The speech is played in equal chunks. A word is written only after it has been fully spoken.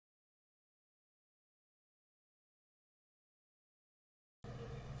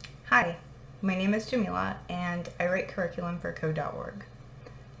Hi, my name is Jamila and I write curriculum for Code.org.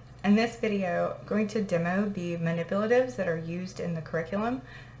 In this video, I'm going to demo the manipulatives that are used in the curriculum,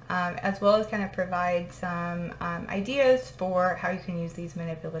 as well as kind of provide some ideas for how you can use these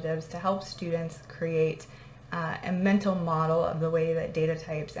manipulatives to help students create a mental model of the way that data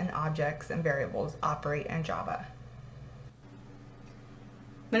types and objects and variables operate in Java.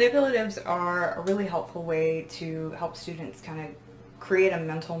 Manipulatives are a really helpful way to help students kind of create a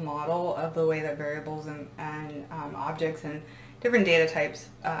mental model of the way that variables and objects and different data types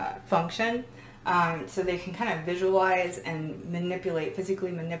function, so they can kind of visualize and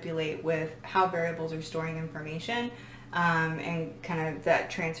physically manipulate with how variables are storing information, and kind of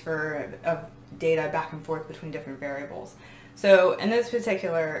that transfer of data back and forth between different variables. So in this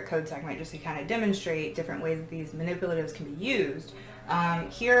particular code segment, just to kind of demonstrate different ways that these manipulatives can be used,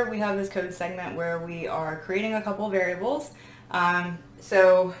 here we have this code segment where we are creating a couple of variables.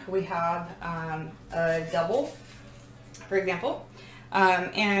 So we have a double, for example,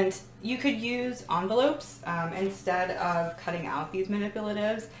 and you could use envelopes instead of cutting out these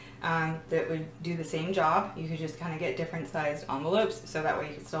manipulatives that would do the same job. You could just kind of get different sized envelopes, so that way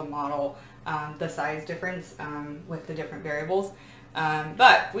you could still model the size difference with the different variables.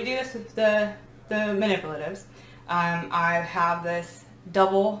 But we do this with the manipulatives. I have this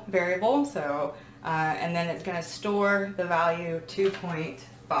double variable, so and then it's going to store the value 2.5.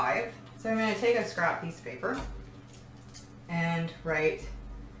 So I'm going to take a scrap piece of paper and write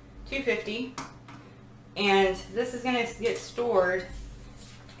 250, and this is going to get stored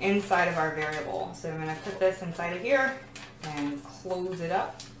inside of our variable. So I'm going to put this inside of here and close it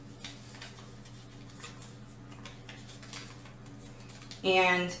up.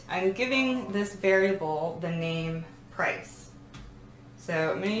 And I'm giving this variable the name price.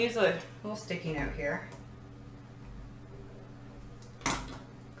 So I'm going to use a little sticky note here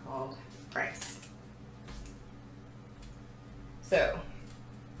called price. So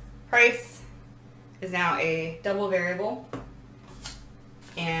price is now a double variable,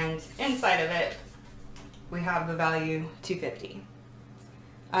 and inside of it we have the value 250.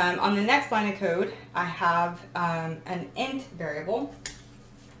 On the next line of code, I have an int variable.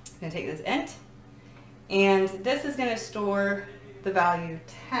 I'm going to take this int, and this is going to store the value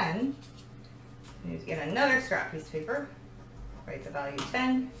 10. I need to get another scrap piece of paper, write the value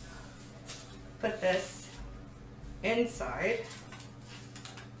 10, put this inside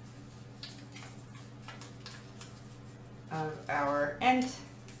of our int,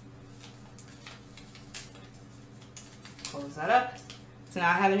 close that up. So now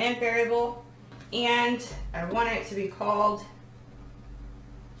I have an int variable, and I want it to be called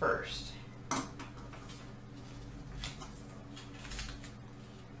first.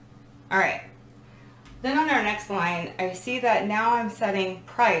 All right, then on our next line, I see that now I'm setting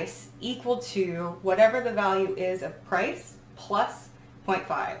price equal to whatever the value is of price plus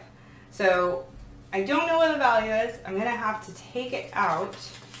 0.5. So I don't know what the value is. I'm going to have to take it out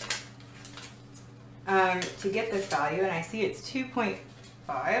to get this value, and I see it's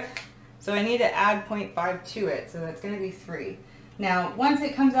 2.5. So I need to add 0.5 to it, so that's going to be 3. Now, once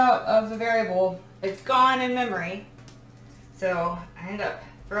it comes out of the variable, it's gone in memory. So I end up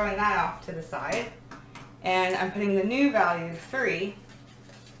throwing that off to the side, and I'm putting the new value 3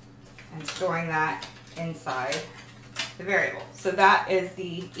 and storing that inside the variable. So that is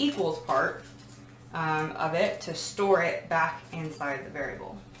the equals part of it, to store it back inside the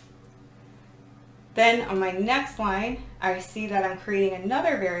variable. Then on my next line, I see that I'm creating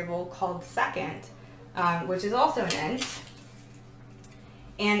another variable called second, which is also an int,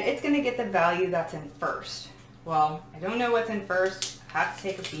 and it's going to get the value that's in first. Well, I don't know what's in first. I have to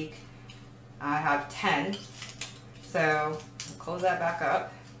take a peek. I have 10, so I'll close that back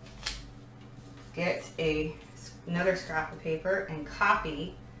up, get another scrap of paper and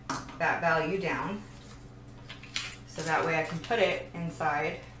copy that value down, so that way I can put it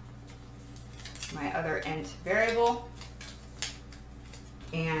inside my other int variable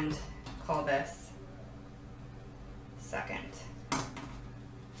and call this second.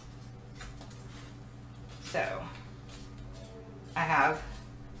 So I have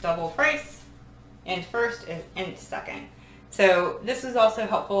double price, int first, and int second. So this is also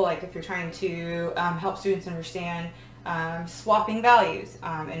helpful, like if you're trying to help students understand swapping values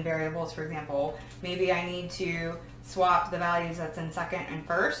in variables, for example. Maybe I need to swap the values that's in second and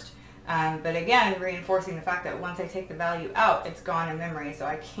first, but again, reinforcing the fact that once I take the value out, it's gone in memory, so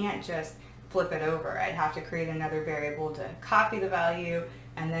I can't just flip it over. I'd have to create another variable to copy the value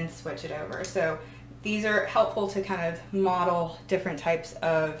and then switch it over. So these are helpful to kind of model different types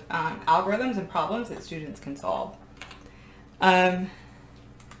of algorithms and problems that students can solve.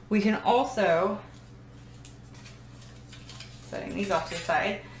 We can also, setting these off to the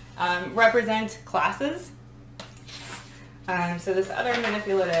side, represent classes. So this other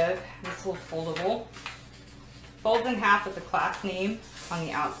manipulative, this little foldable, folds in half with the class name on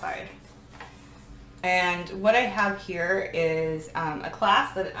the outside. And what I have here is a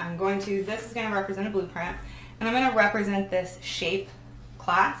class that I'm going to, this is going to represent a blueprint, and I'm going to represent this shape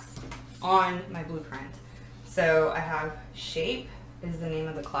class on my blueprint. So I have shape is the name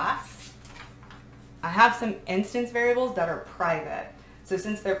of the class. I have some instance variables that are private. So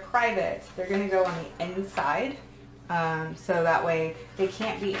since they're private, they're going to go on the inside. So that way they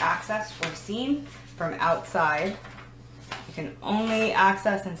can't be accessed or seen from outside. You can only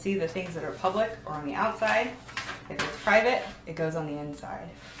access and see the things that are public or on the outside. If it's private, it goes on the inside.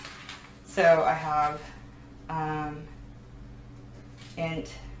 So I have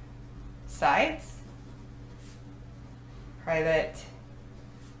int sides, private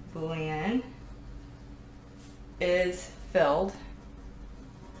boolean is filled.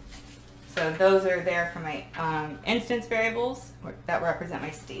 So those are there for my instance variables that represent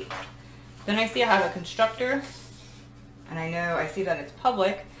my state. Then I see I have a constructor, and I see that it's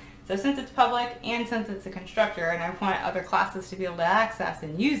public. So since it's public and since it's a constructor and I want other classes to be able to access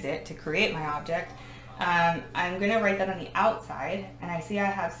and use it to create my object, I'm going to write that on the outside, and I see I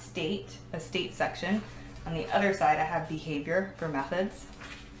have state, a state section. On the other side I have behavior for methods.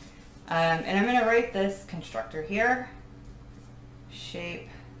 And I'm going to write this constructor here, shape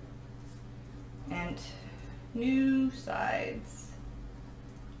and new sides,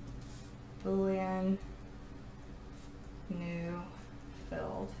 boolean new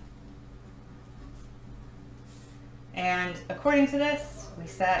filled. And according to this, we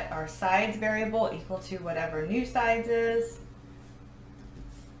set our sides variable equal to whatever new sides is,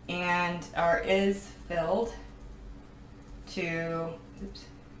 and our is filled to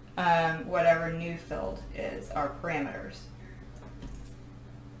whatever new filled is, our parameters.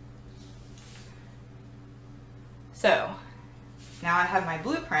 So now I have my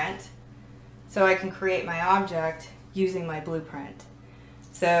blueprint, so I can create my object using my blueprint.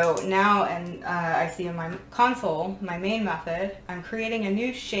 So now, and I see in my console, my main method, I'm creating a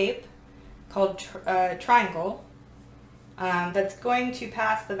new shape called triangle that's going to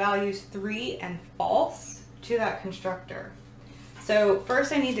pass the values 3 and false to that constructor. So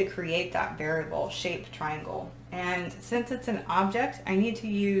first I need to create that variable, shape triangle. And since it's an object, I need to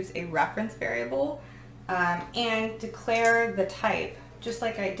use a reference variable and declare the type, just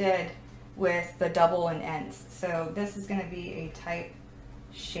like I did with the double and ends. So this is going to be a type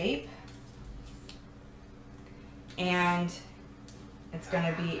shape, and it's going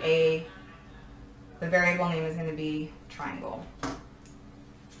to be the variable name is going to be triangle.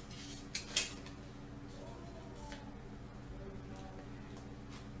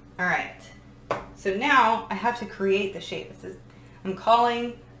 All right, so now I have to create the shape. I'm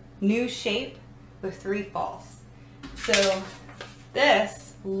calling new shape with 3 false. So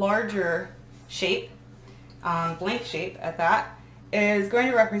this larger shape, blank shape at that, is going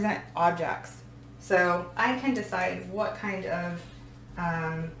to represent objects. So I can decide what kind of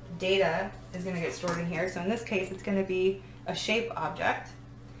data is going to get stored in here. So in this case, it's going to be a shape object.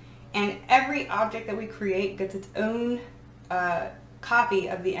 And every object that we create gets its own copy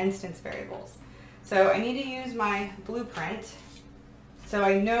of the instance variables. So I need to use my blueprint so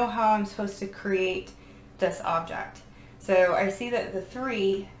I know how I'm supposed to create this object. So I see that the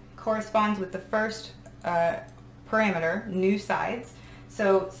 3 corresponds with the first parameter, new sides.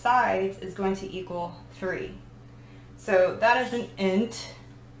 So sides is going to equal 3. So that is an int.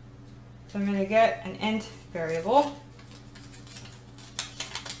 So I'm going to get an int variable.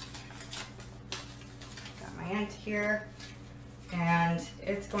 Got my int here. And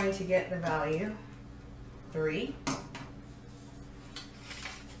it's going to get the value 3.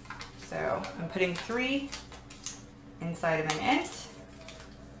 So I'm putting 3 inside of an int.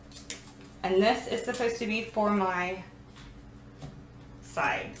 And this is supposed to be for my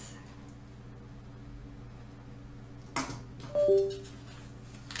sides.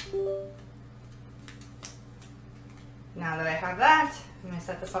 Now that I have that, I'm going to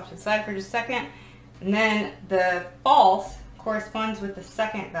set this off to the side for just a second. And then the false corresponds with the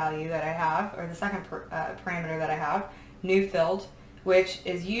second value that I have, or the second parameter that I have, new filled, which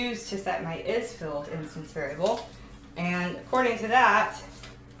is used to set my is filled instance variable. And according to that,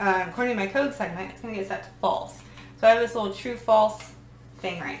 according to my code segment, it's going to get set to false. So I have this little true false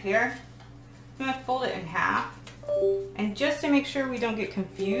thing right here. I'm going to fold it in half. And just to make sure we don't get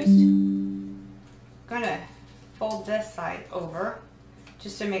confused, I'm going to fold this side over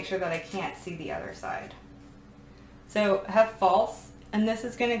just to make sure that I can't see the other side. So I have false and this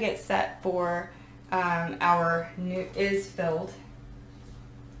is going to get set for our new isFilled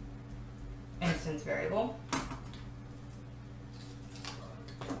instance variable.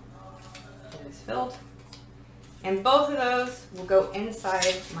 Filled, and both of those will go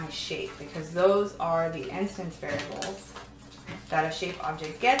inside my shape because those are the instance variables that a shape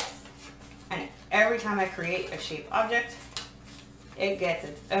object gets, and every time I create a shape object, it gets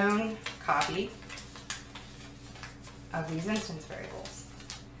its own copy of these instance variables.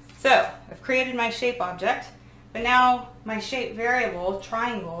 So I've created my shape object, but now my shape variable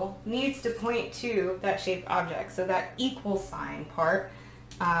triangle needs to point to that shape object, so that equal sign part.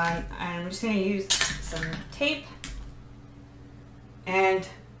 I'm just going to use some tape, and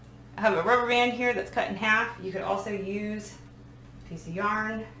I have a rubber band here that's cut in half. You could also use a piece of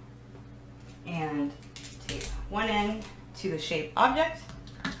yarn and tape one end to the shape object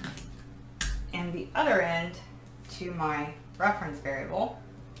and the other end to my reference variable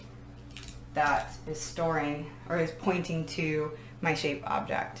that is storing or is pointing to my shape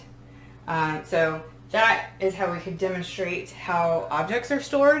object. So that is how we could demonstrate how objects are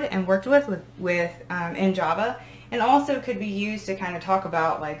stored and worked with in Java, and also could be used to kind of talk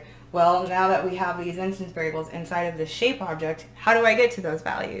about, like, well, now that we have these instance variables inside of the shape object, how do I get to those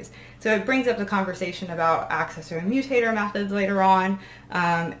values? So it brings up the conversation about accessor and mutator methods later on,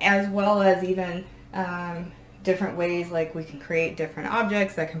 as well as even different ways, like we can create different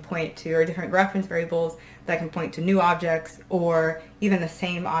objects that can point to, or different reference variables that can point to new objects, or even the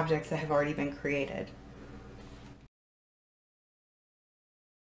same objects that have already been created.